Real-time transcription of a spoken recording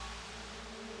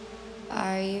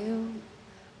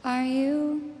Are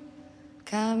you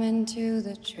coming to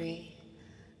the tree?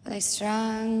 They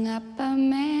strung up a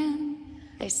man,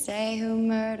 they say, who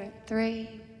murdered three.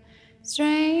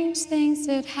 Strange things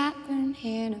did happen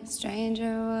here, no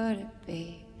stranger would it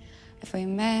be if we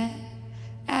met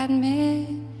at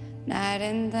midnight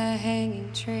in the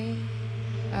hanging tree.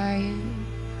 Are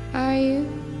you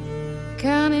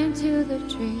coming to the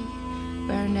tree?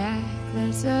 Wear a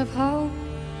necklace of hope,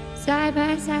 side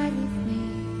by side with me.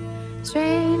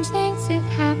 Strange things did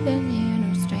happen here,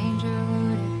 no stranger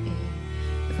would it be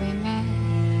if we met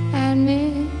at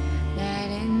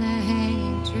midnight in the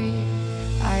hanging tree.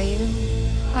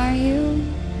 Are you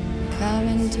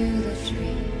coming to the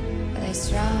tree? They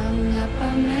strung up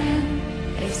a man,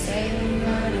 they say we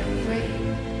murdered three.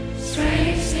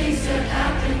 Strange things that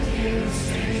happened here, no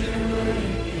stranger would it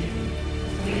be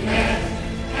if we met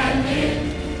at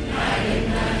midnight in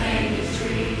the hanging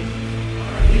tree.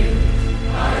 Are you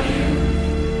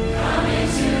coming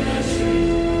to the tree?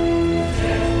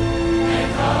 And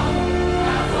call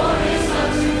out for his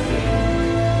love to feel.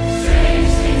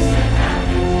 Strange things that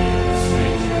happen here, a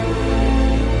stranger would it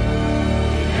be.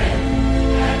 We met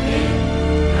at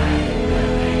midnight in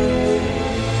the hanging tree.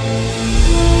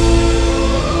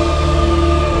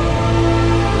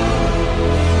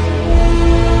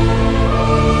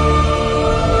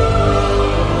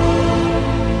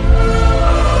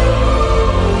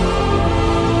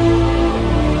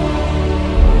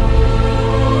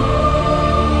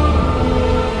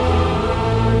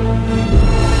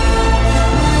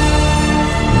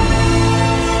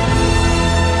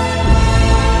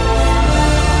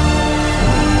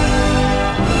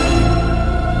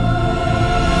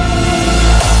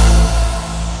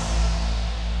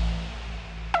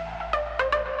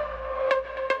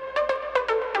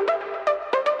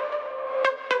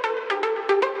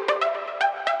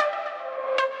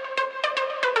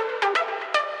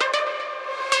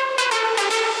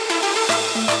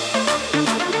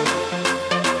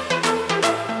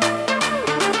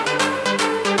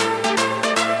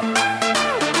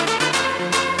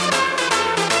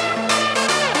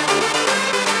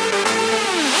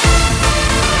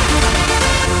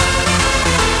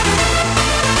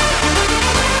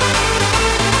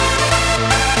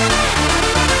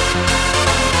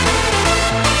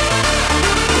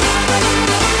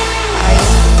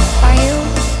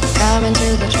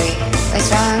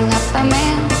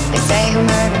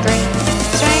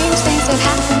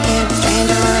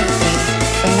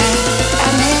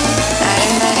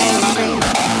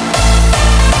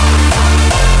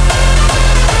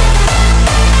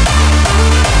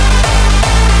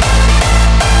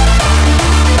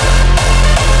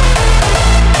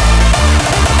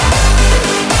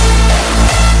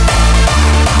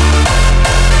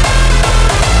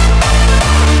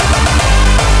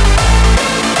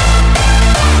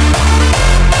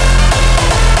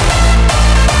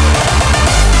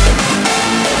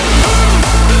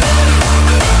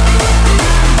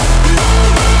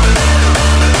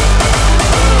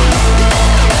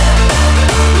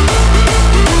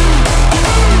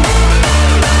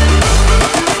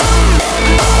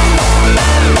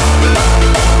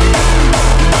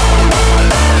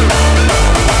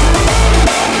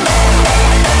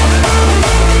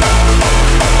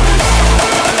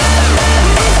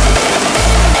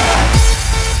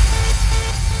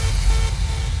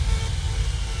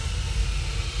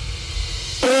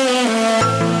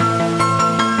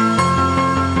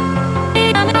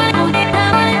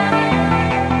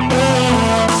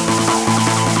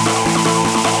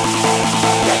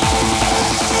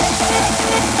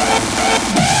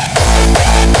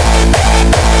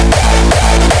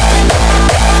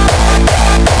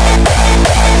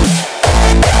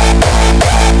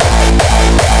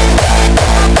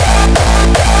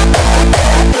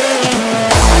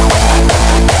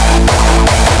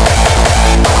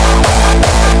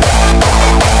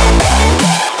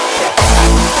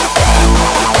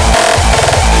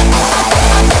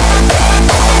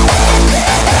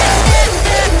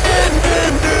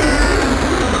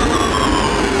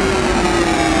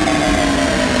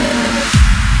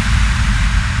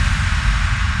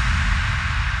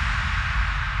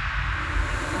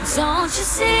 Don't you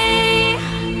see,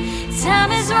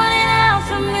 time is running out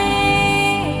for me.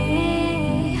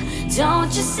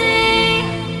 Don't you see,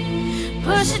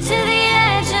 push it to the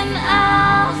edge and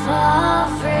I'll fall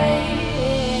free.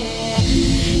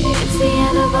 It's the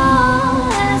end of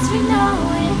all as we know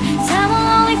it. Time will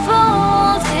only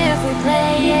fold if we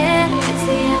play it. It's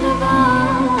the end of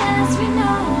all as we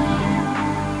know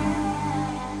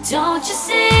it. Don't you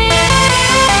see?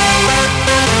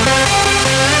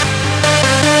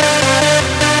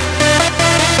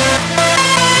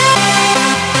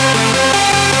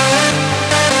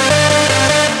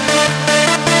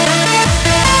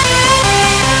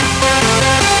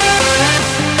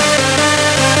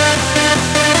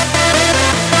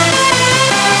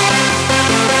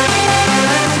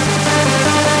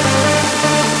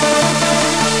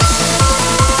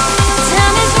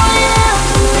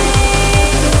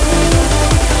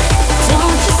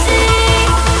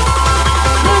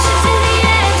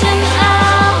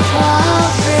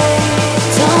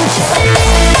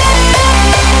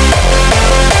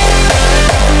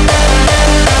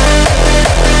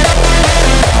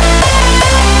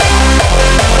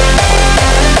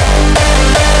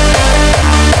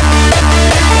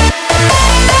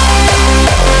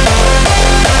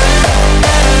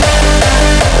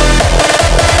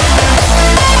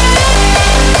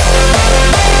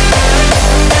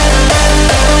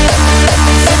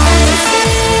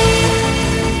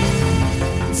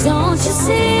 Don't you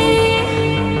see?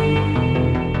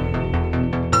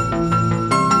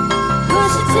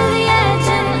 Push it to the edge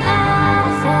and I'll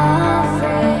fall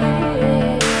free.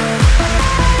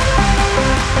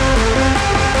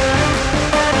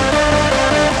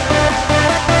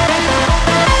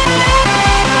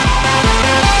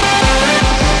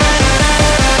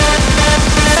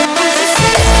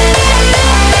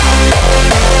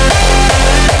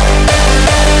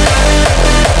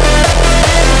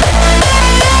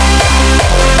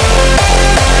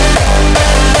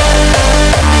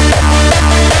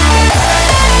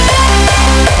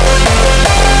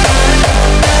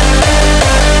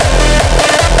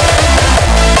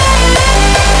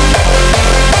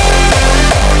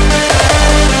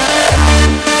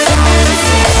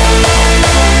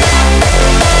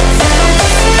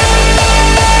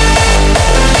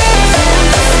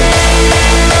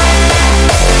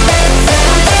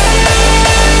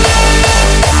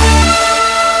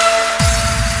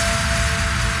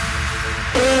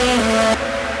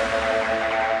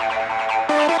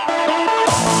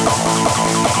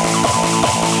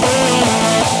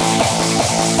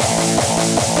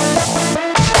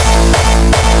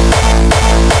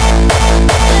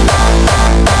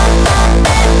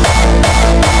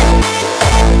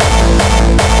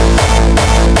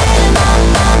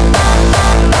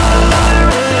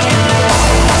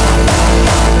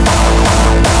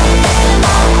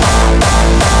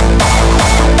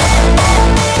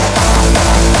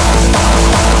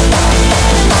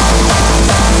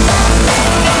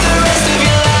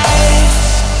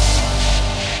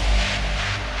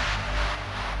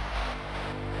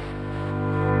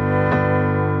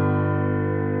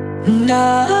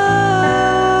 No,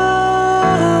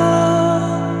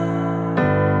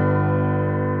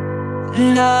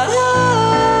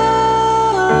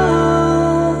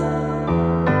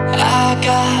 I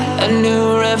got a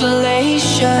new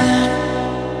revelation.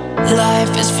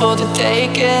 Life is for the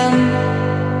taking.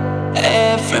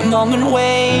 Every moment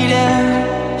waiting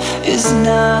is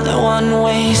another one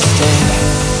wasted.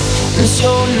 And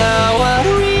so now I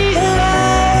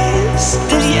realize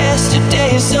that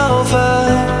yesterday is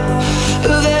over.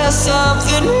 There's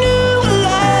something new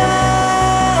alive.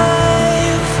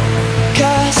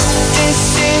 'Cause this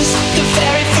is the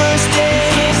very first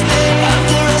day of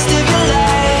the rest of your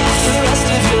life.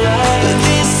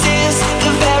 This is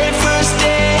the very first day.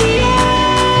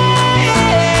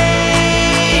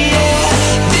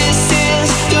 This is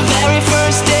the very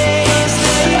first day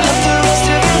of the rest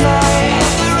of your life.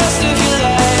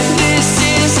 This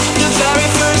is the very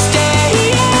first day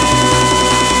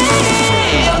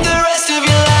of the rest of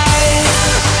your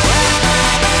life.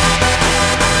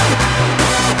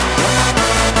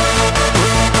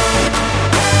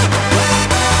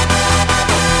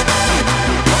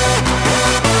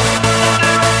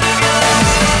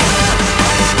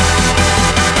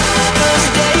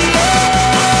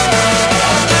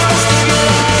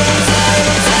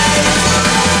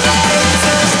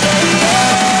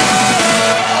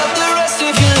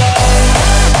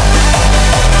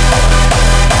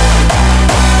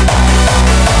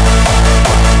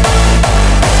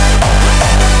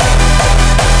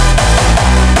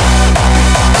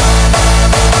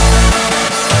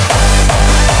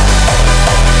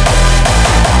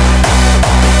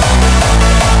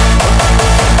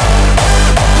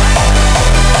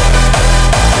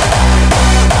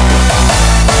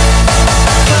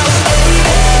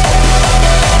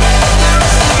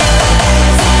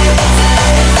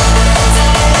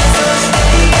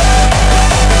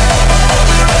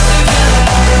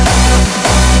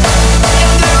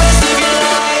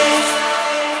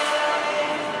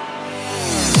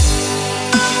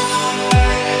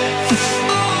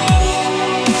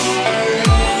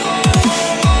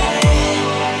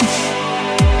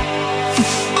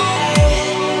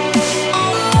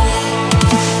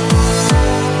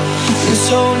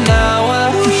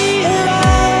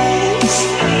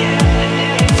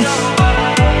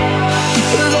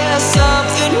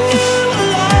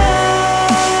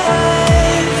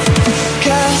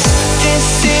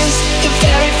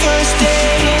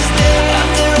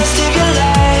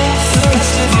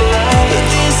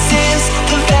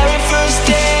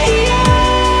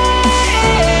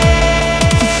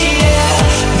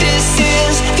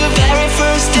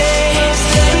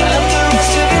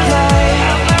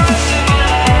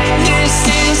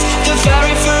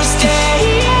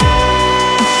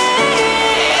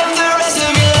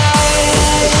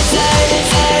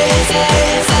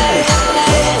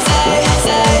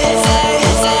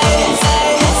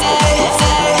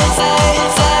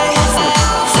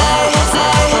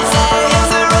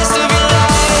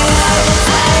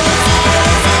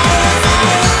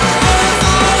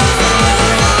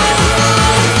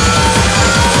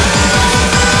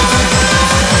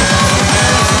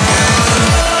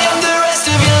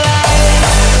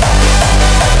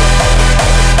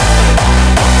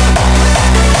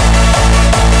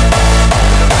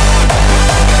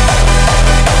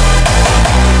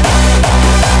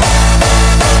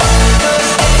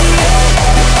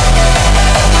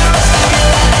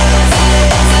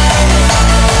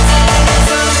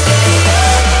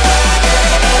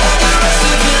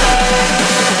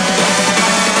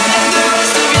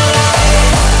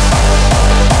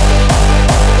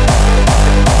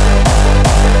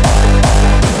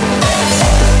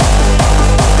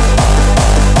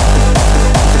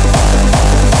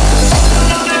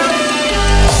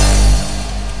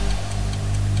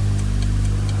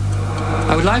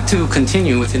 like to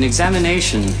continue with an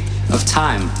examination of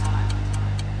time.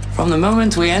 From the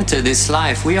moment we enter this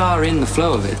life, we are in the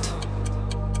flow of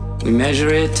it. We measure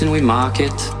it and we mark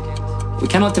it. We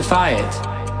cannot defy it.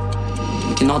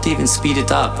 We cannot even speed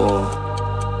it up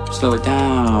or slow it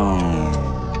down.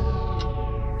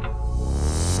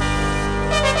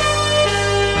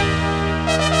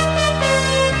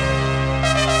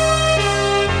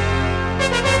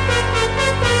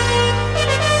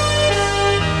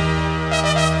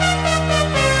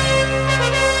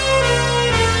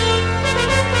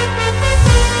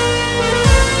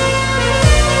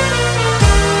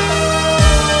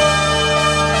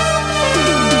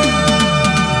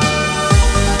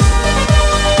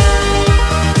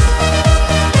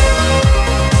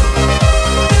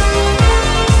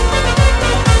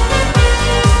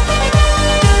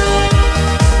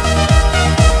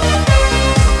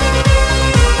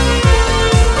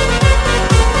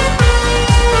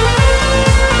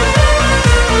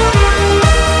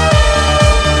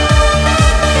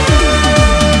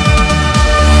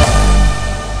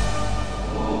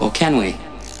 Can we?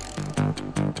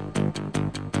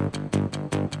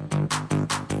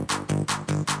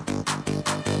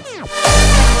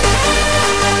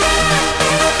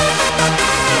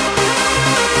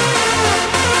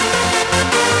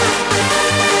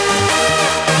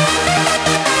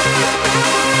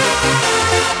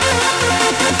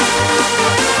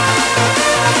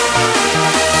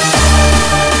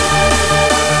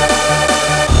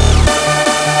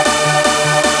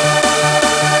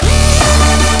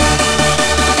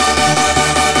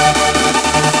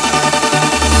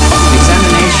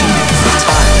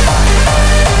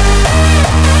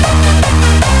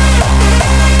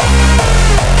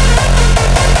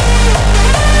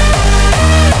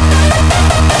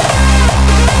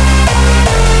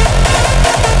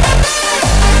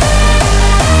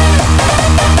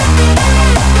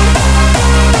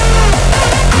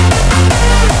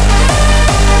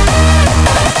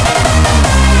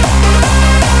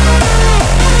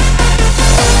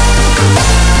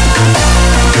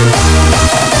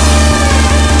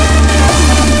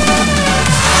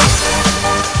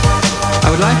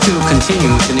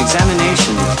 Continue with an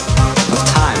examination of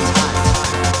time.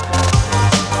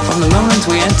 From the moment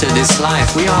we enter this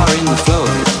life, we are in the flow of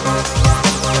it.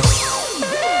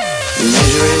 We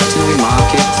measure it and we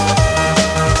mark it.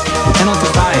 We cannot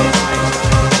defy it.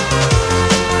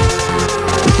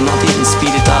 We cannot even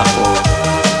speed it up or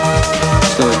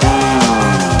slow it down.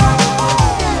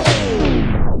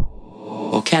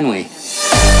 Or can we?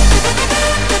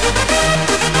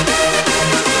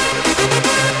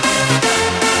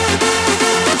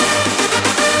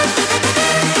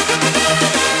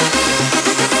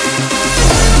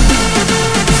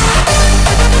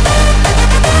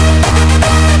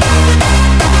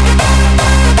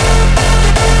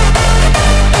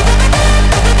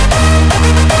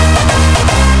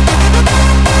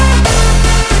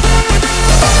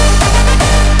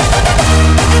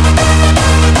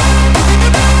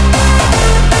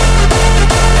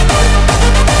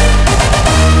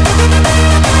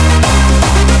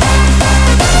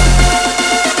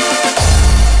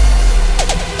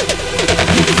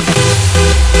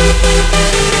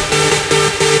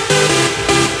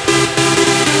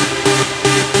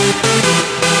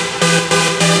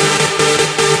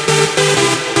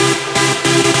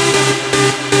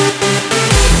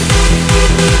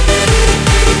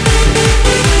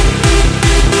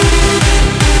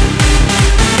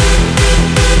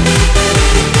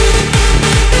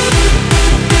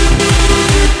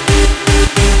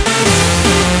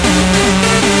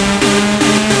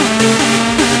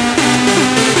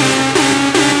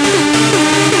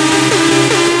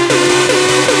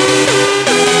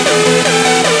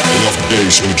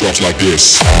 Drops like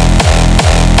this.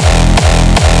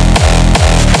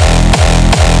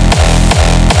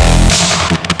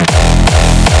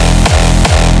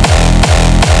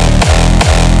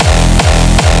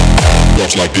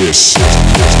 Drops like this.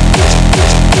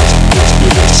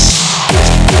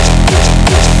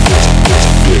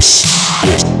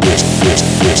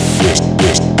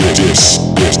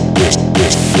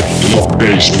 Enough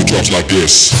bass when it drops like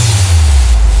this.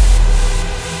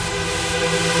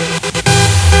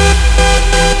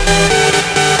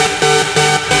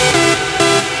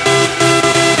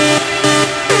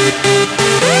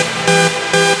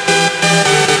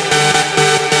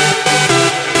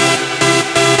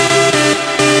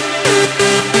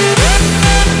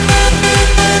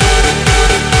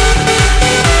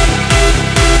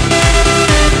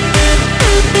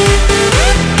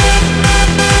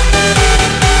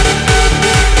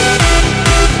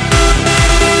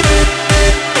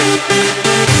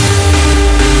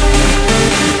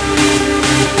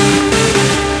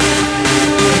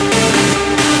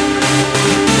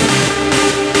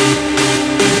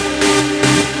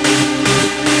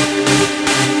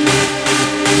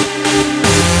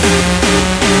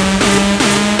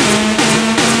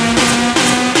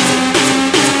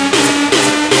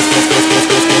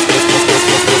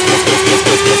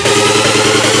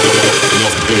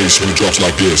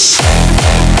 like this.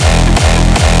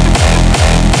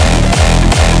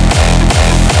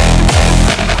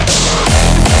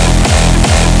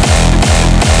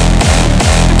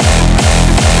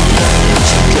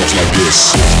 Drops like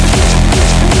this.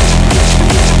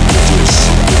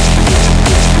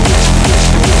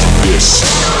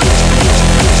 This.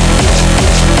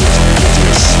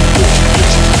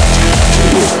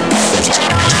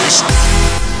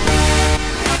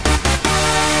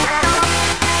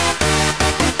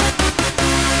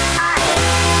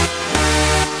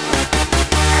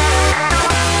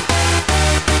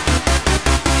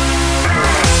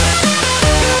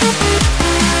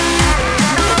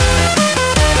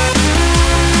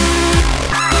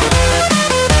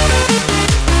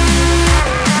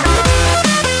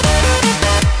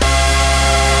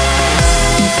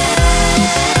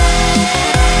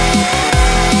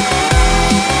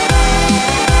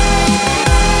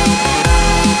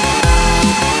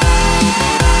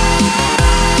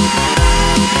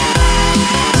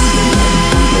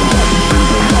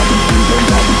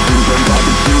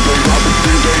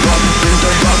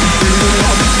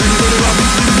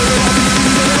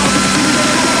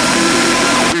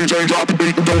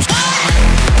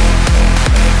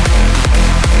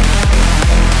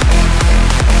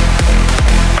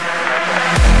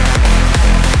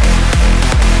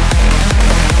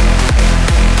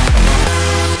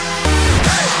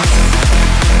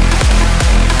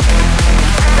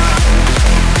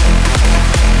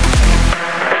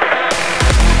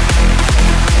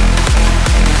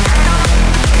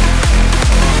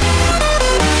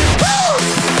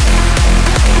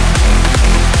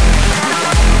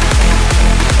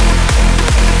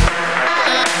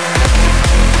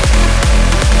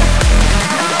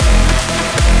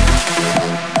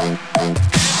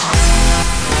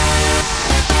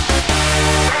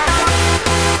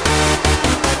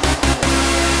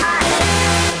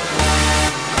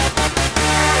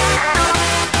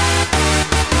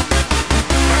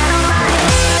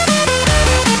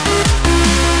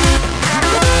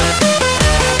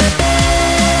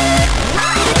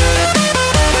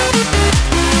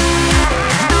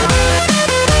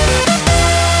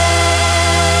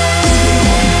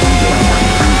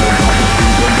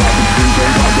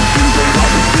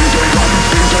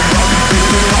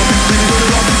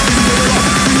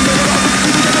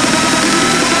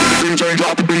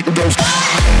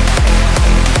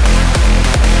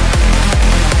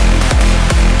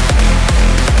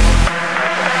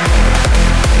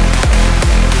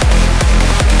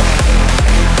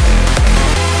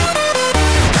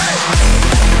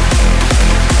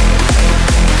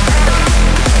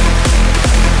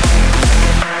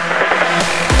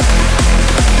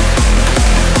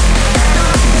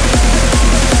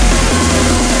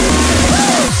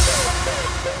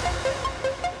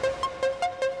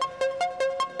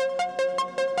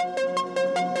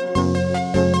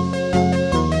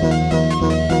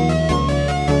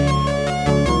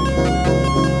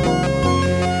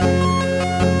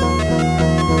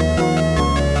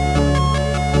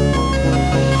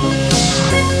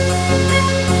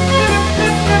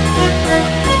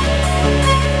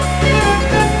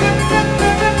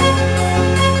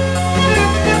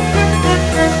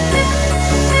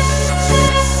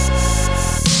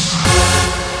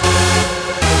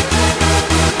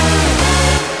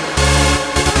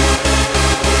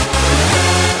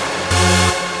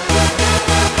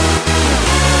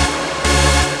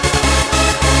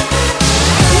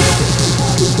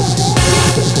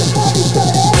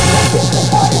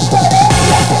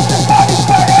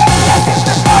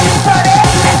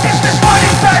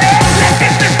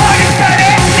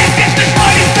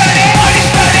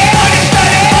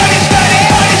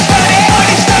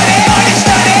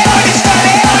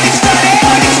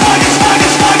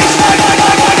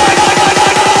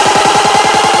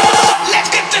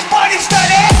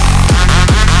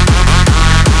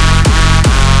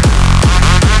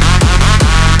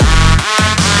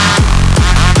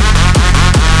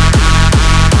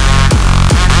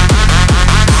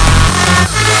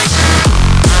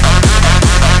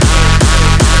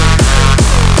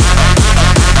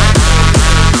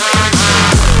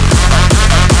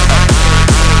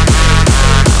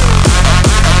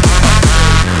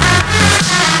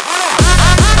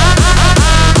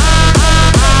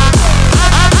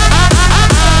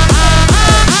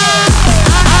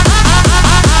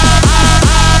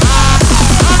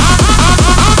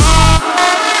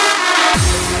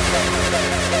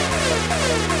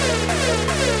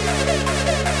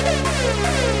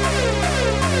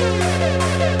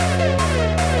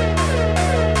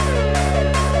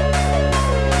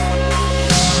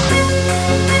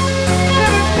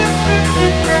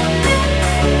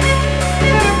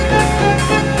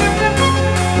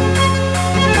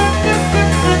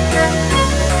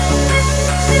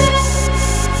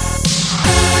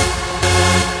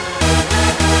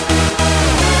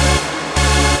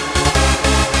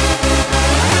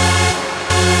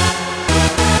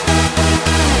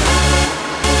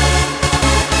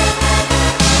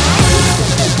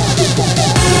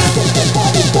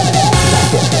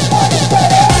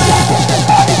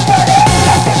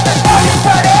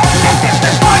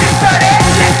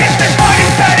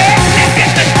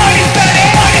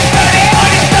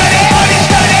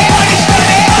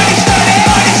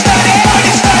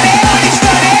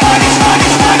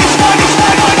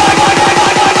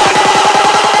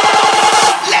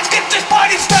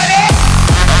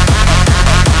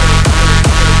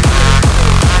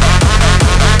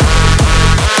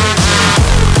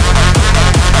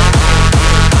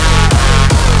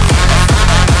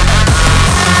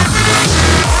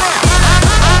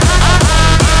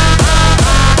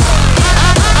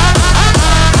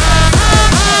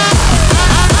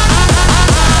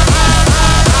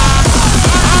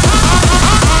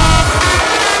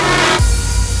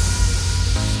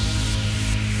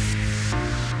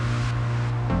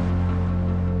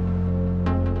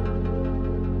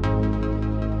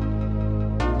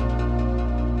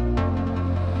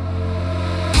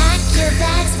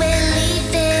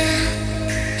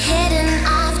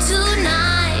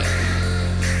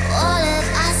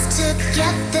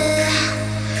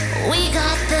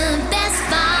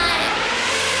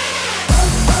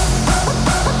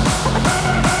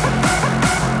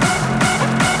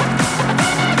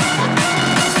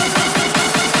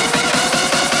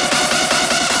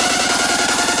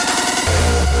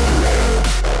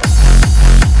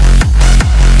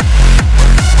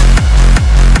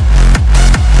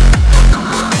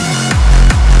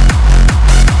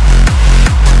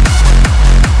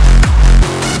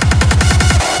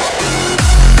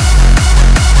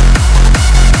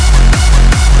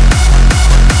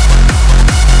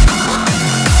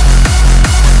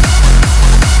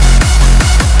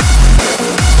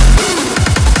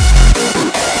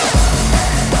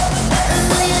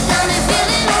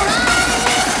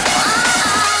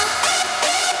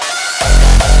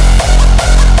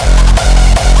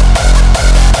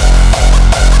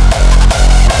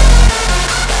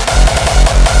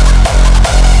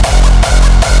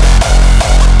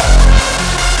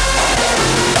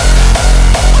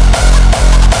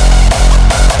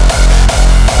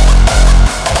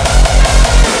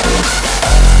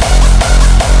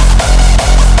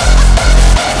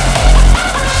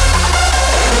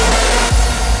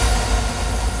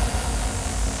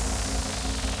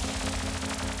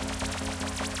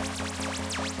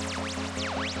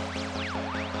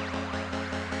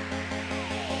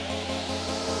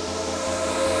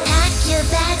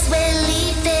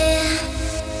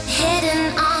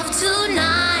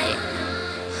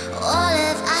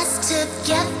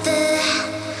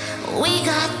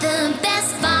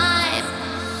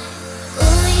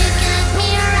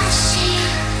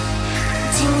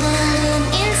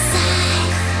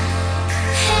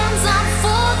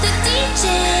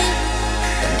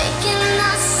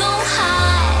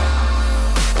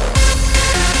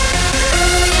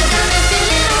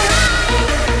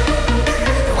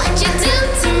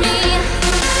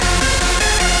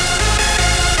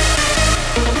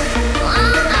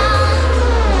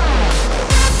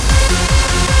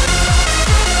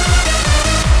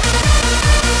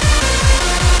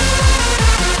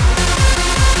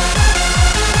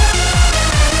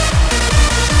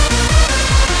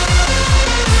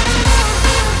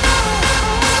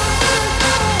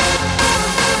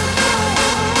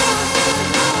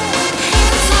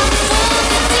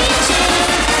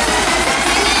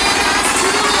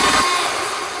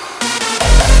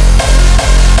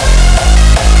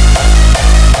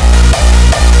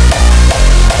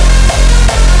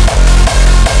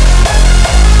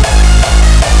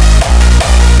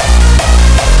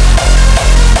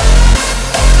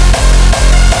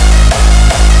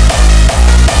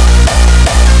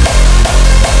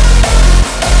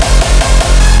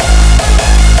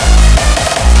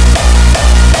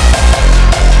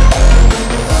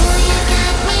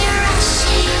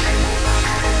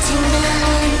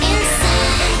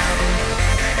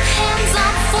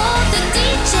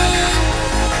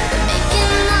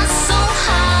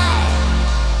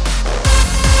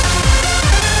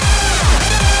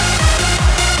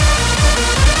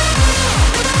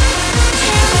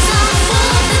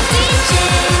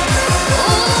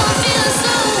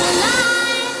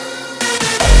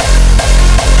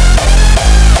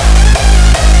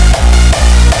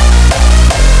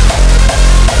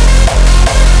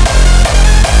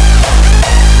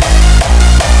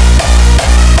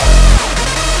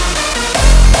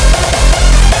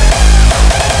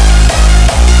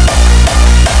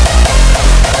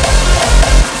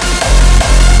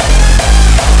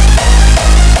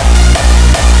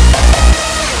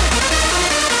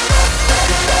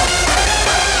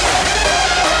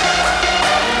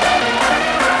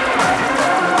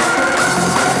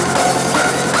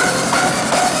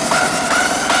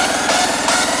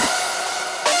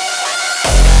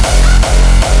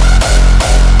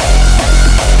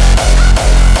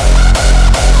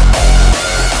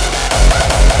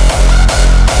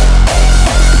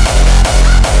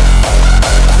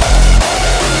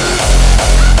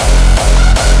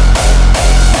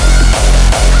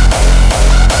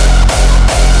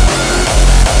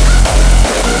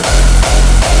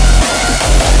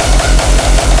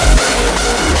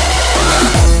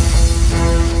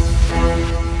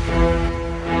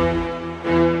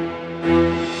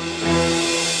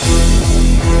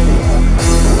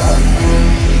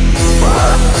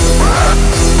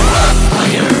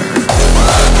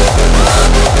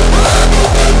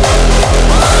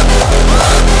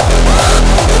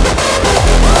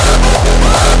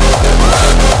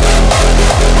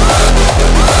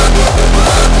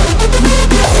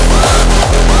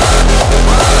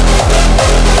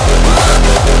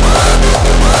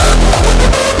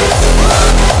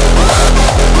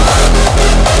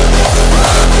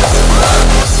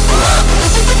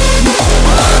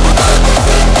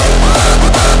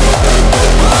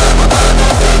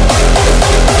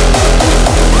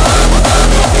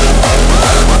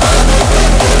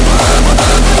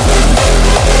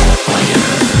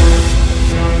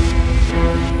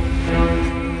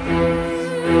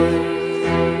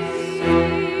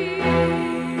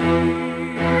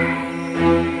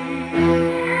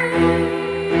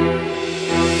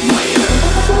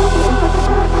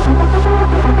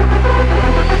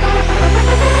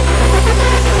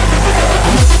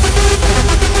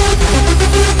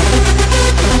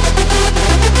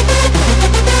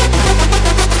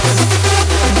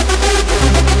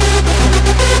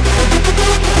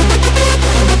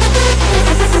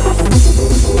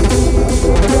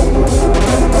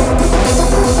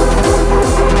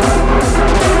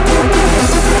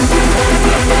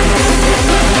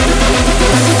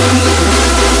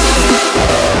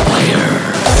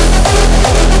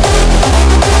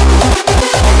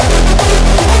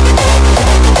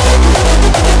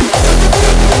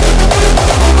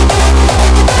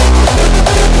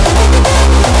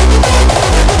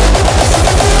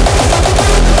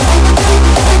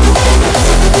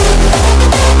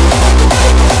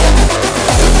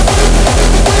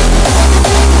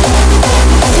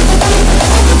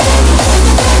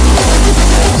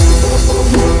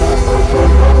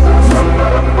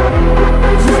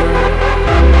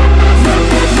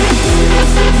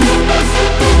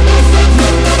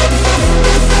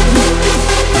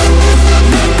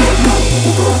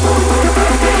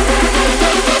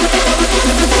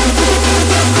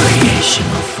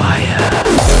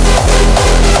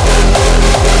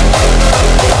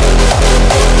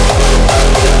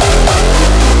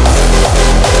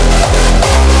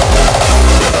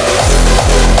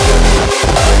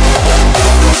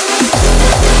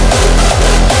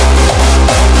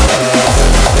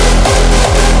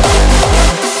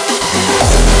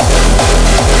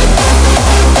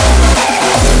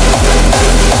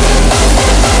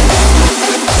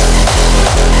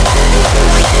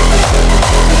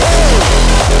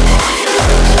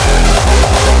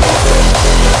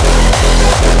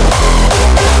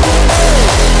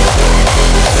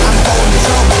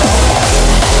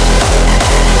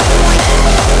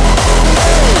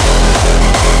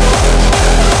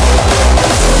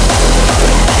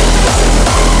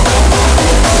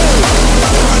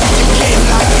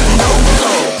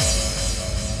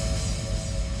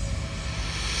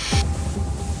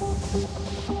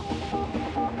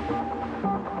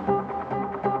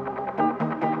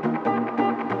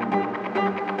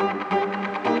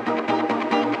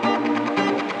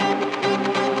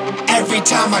 Every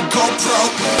time I go pro.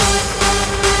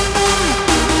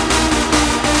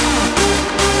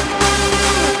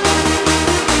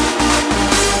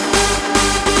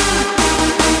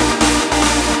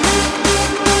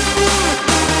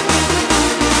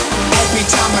 Every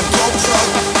time I go pro,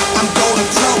 I'm going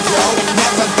pro, bro.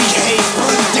 Never behave,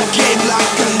 run the game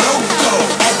like a loco.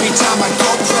 Every time I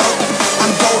go pro,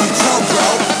 I'm going pro, bro.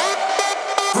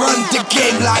 Run the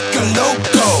game like a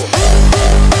loco.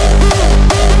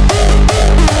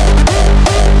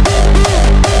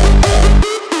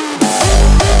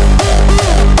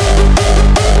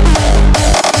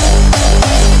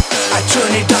 I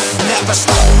turn it up, never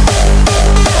stop.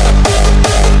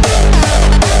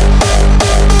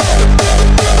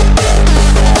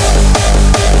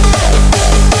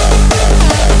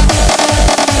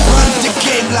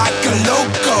 Like a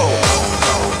loco.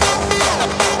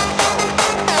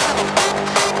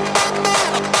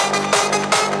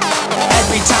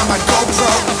 Every time I go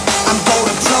pro, I'm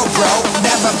going pro, bro.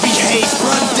 Never behave,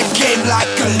 run the game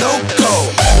like a loco.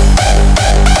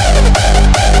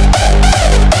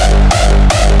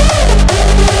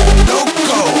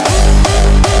 Loco.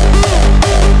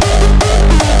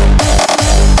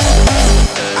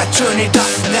 I turn it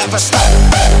up, never stop.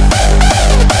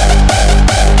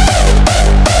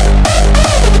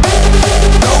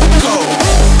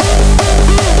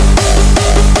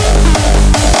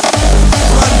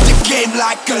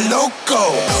 Like a loco.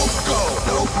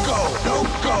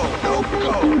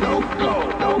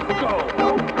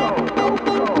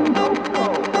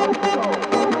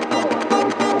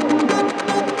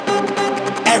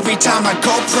 Every time I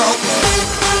go pro.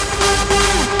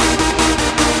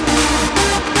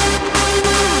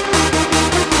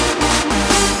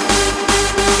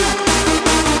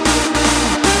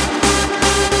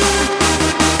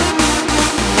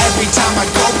 Every time I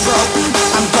go pro,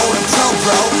 I'm going pro,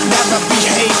 bro. Never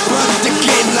behave, run the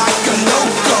game like a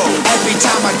loco. Every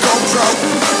time I go pro,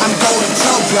 I'm going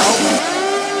pro, bro.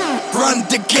 Run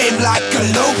the game like a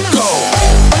loco.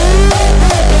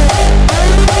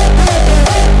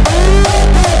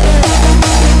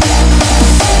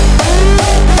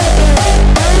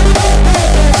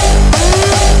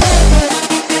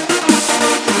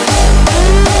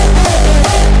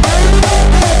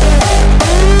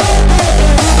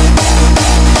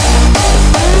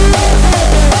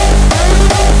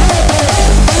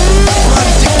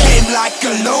 Like a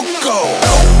loco.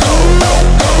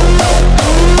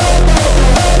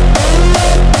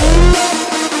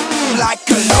 Like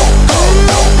a loco.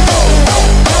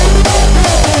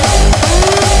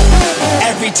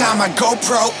 Every time I go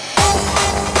pro.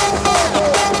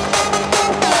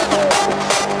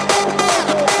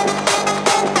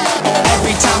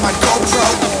 Every time I go pro,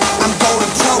 I'm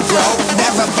going pro, bro.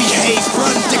 Never behave,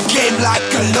 run the game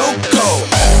like a loco.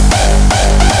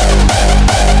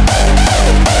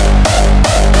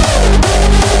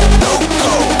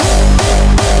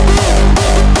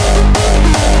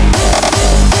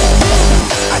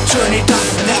 Turn it up,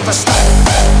 never stop.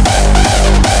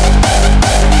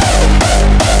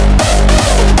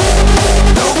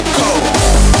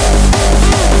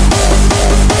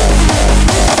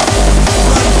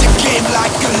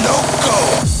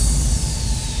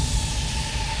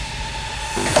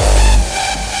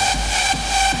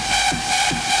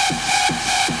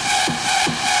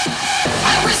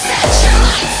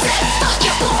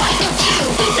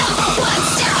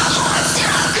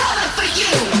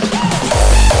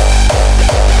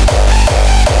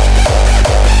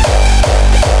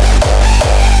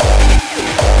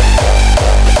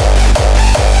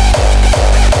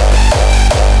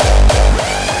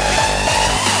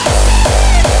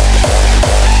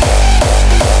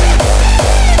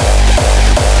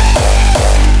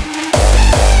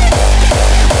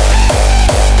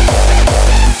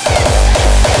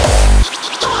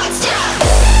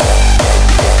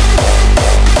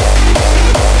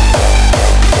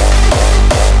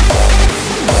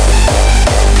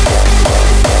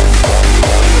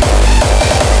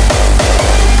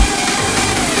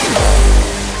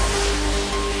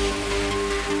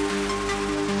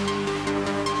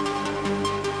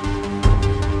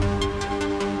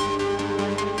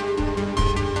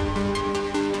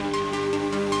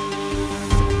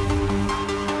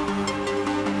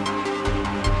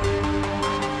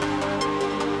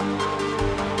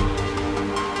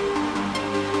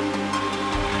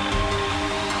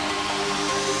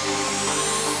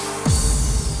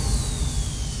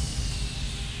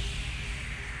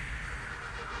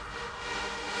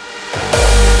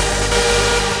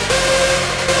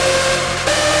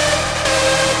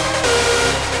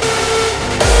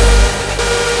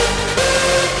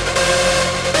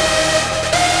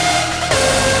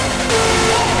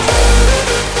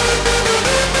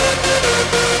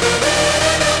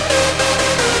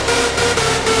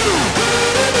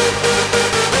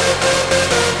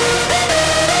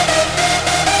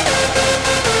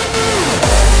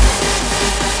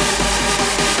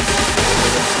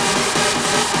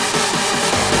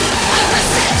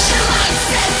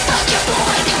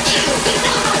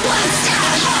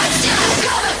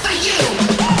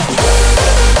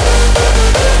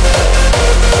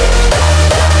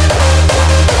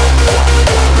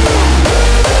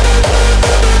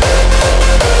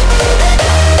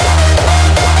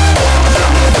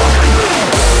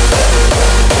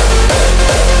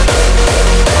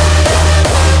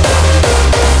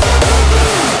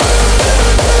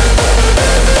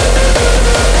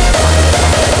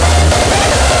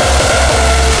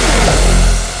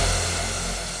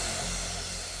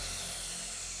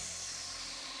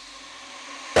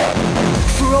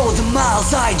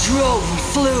 and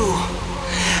flew.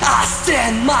 I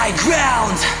stand my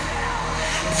ground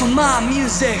for my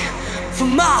music, for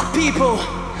my people.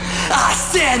 I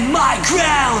stand my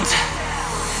ground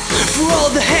for all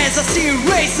the hands I see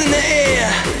raised in the air.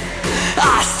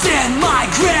 I stand my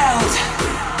ground.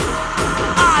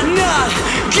 I'm not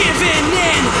giving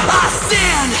in. I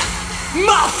stand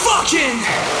my fucking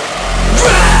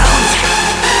ground.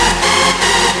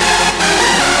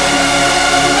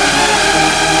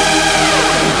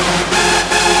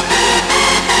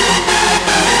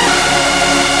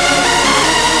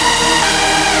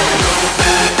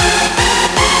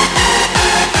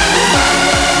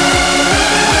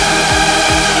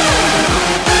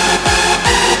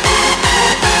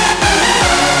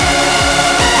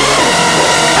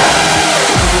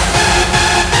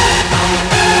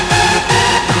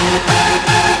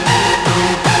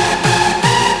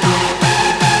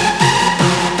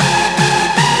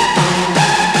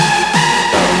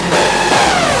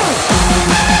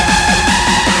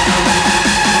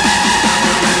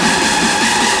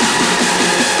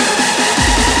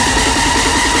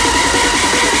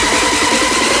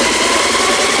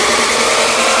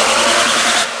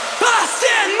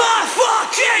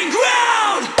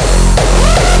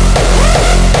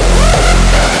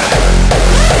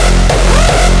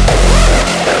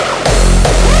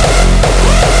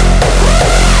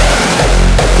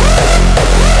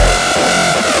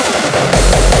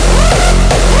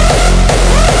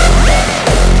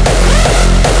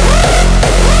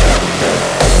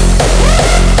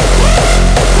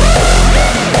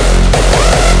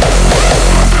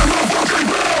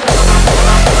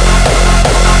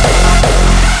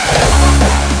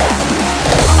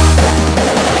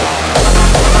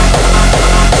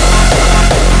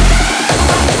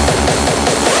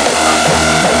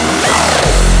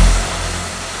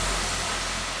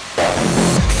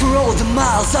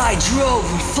 I drove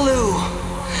and flew.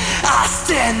 I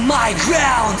stand my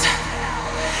ground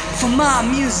for my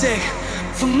music,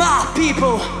 for my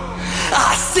people.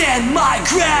 I stand my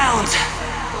ground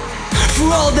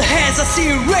for all the hands I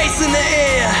see raised in the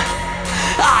air.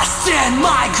 I stand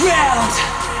my ground.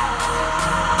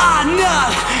 I'm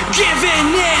not giving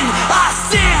in. I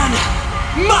stand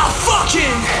my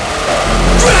fucking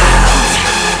ground.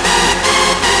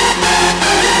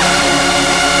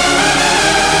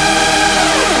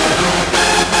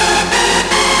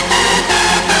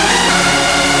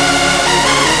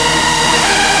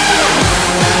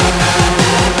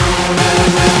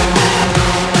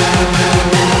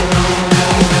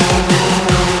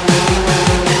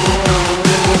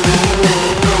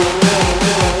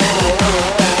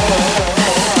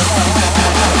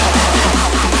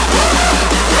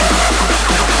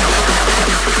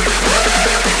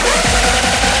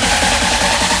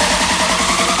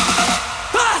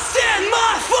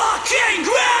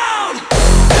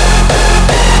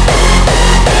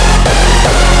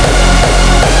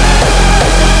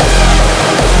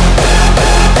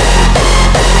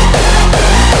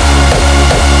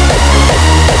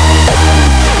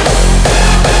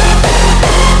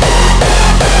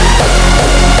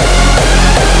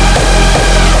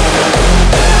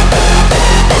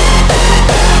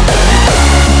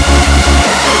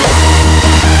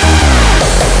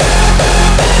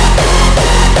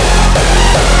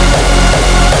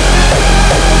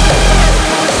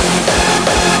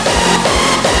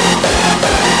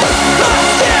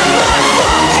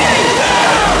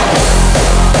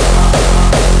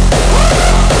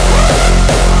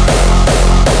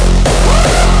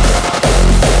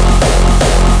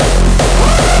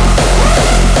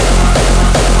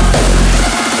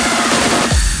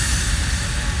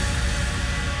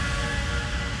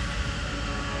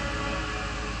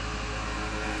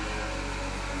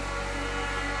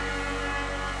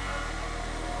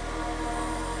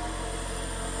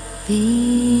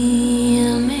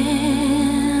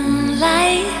 Beaming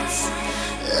lights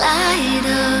light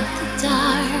up the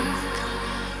dark.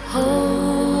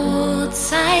 Hold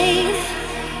tight,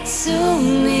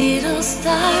 soon it'll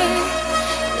start.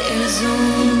 There's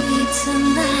only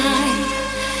tonight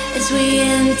as we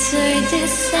enter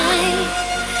this sight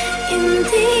in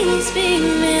these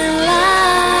beaming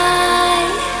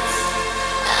lights.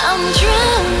 I'm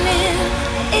drowning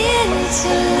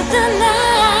into the night.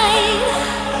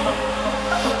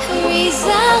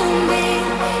 Resounding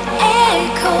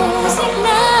echoes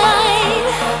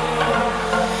ignite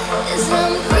as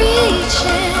I'm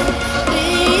reaching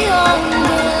beyond the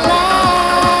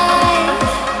light.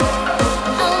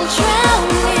 I'm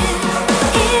drowning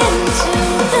into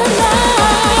the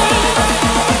night.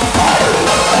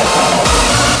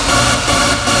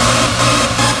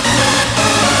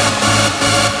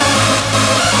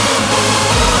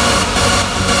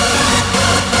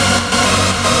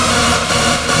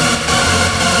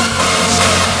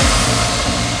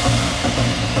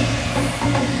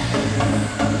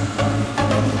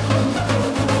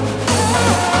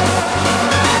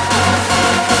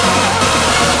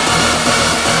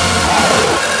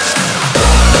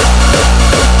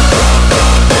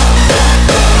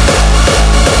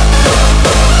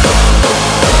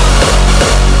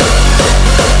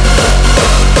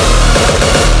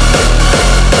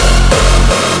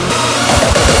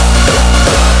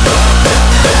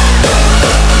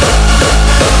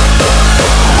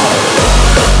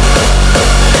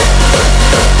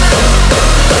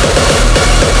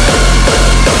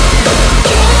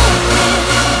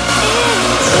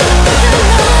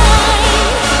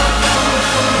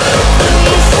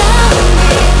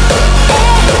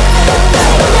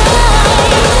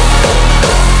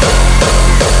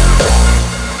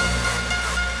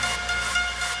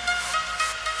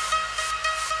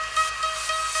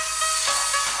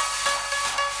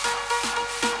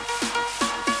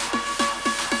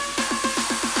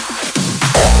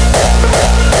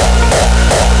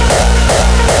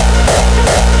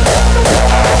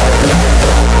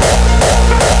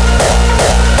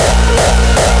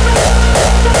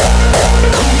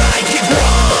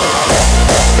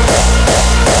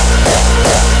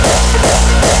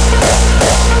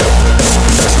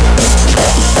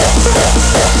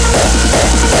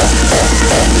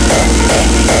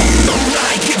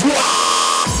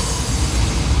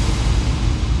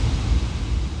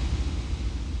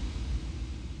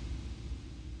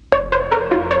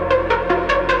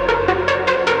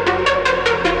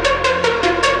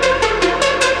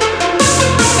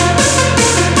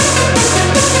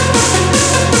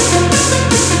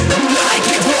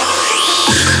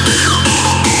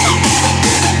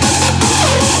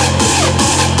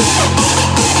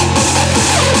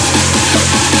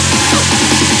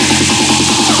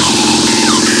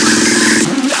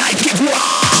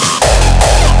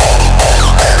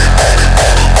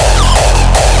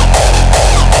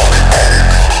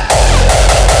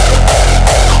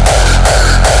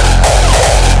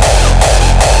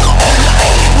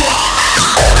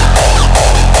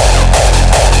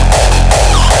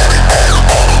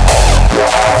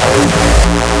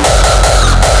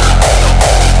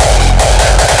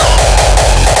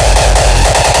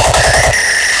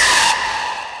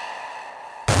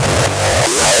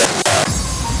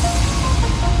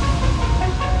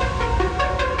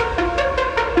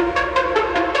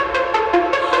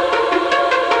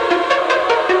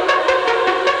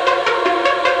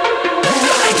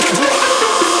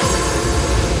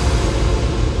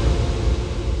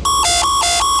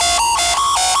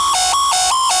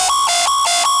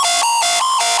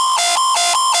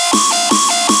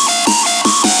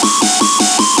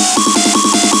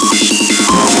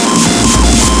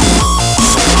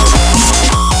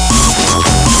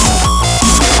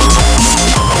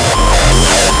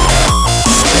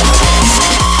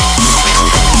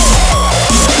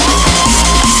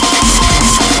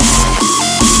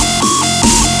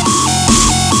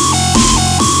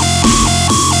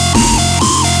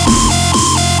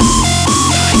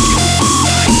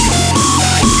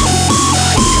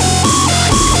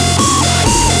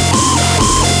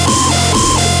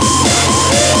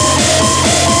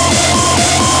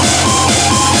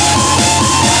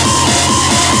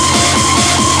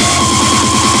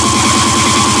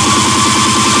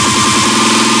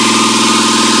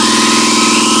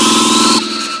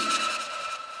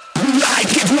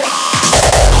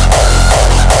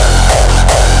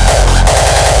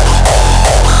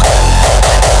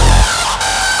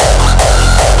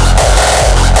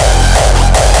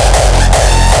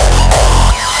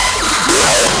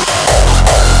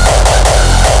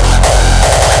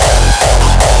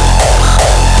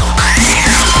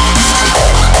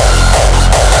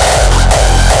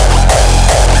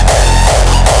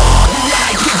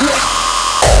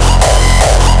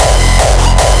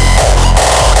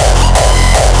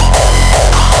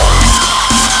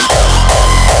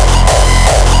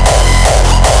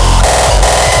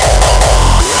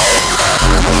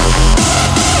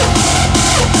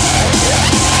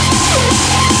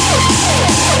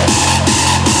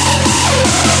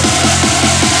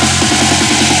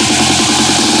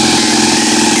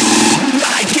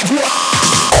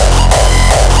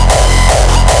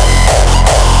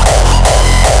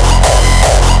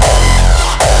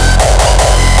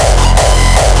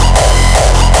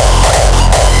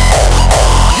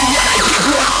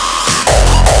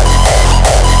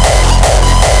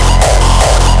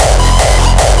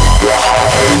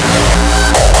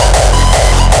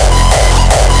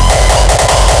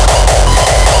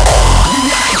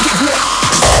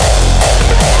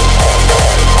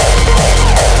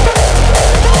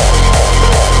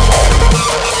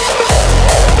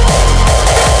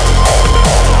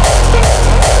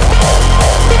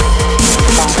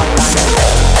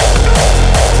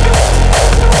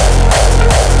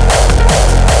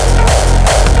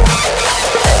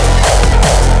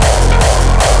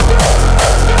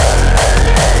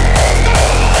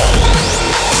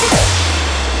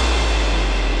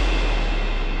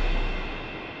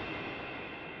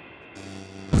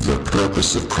 The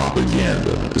purpose of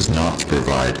propaganda is not to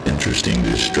provide interesting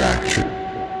distraction,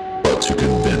 but to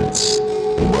convince.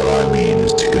 And what I mean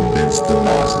is to convince the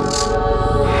masses.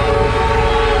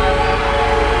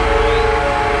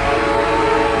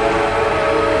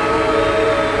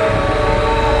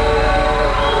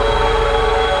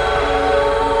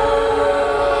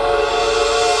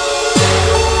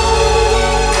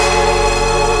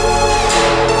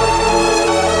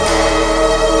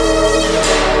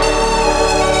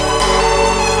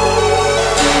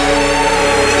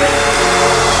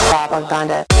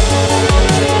 Propaganda.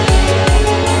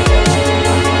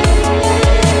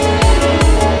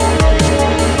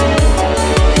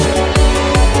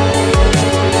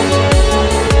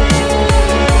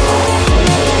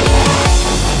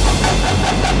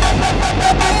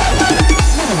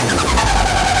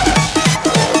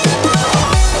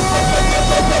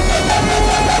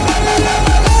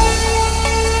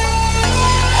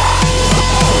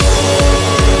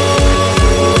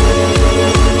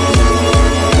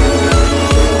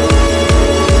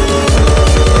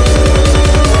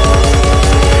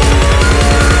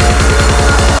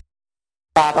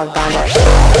 Propaganda.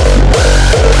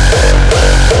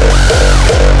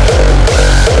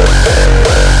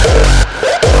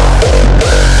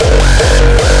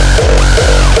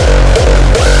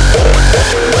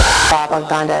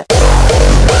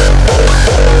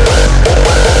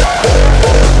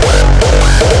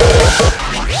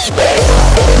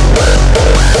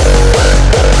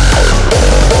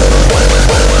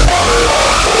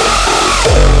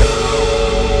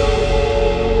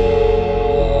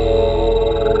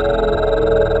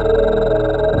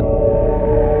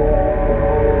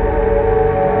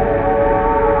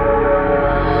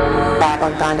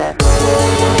 Propaganda.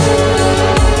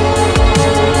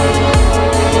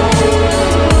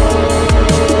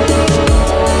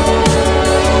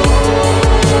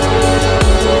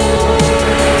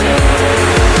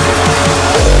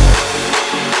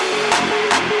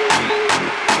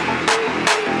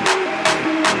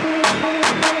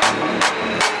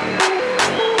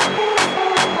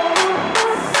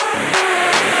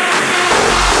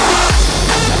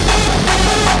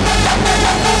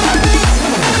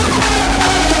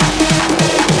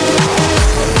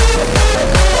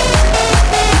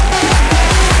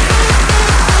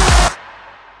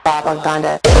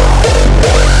 Propaganda.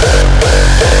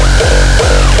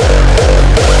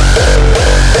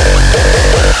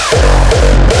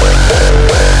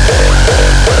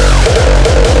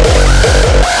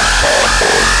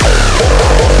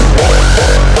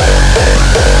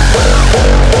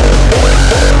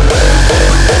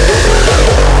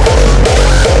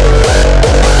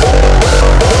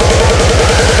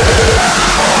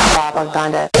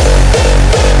 Propaganda.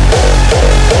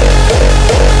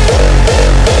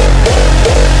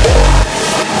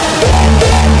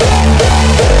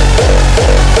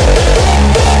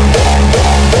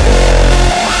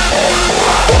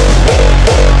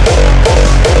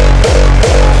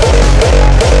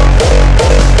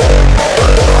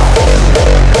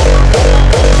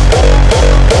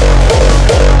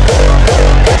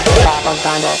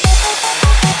 Propaganda.